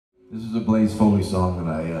This is a Blaze Foley song that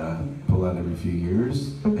I pull out every few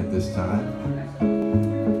years at this time.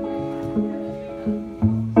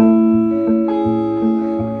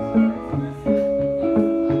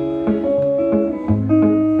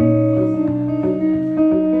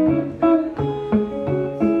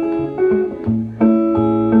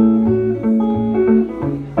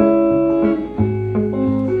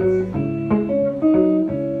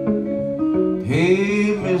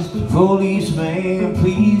 Hey, Mr. Policeman,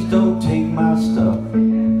 please don't take my stuff.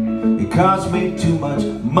 It costs me too much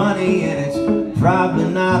money and it's probably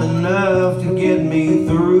not enough to get me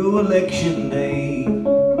through election day.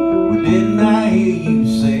 Well, didn't I hear you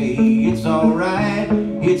say it's alright,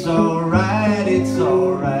 it's alright, it's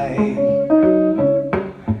alright?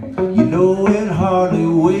 You know it hardly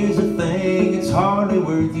weighs a thing, it's hardly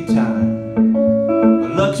worth your time.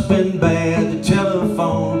 But luck's been bad, the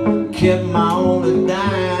telephone kept my only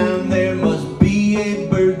dime. There must be a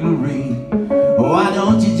burglary. Why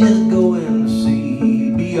don't you just go and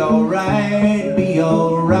see? Be alright, be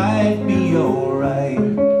alright, be alright.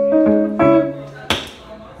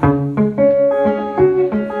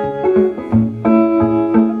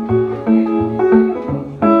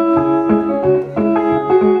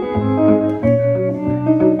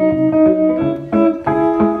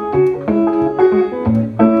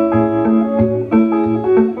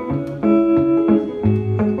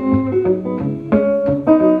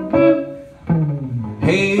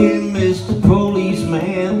 Hey,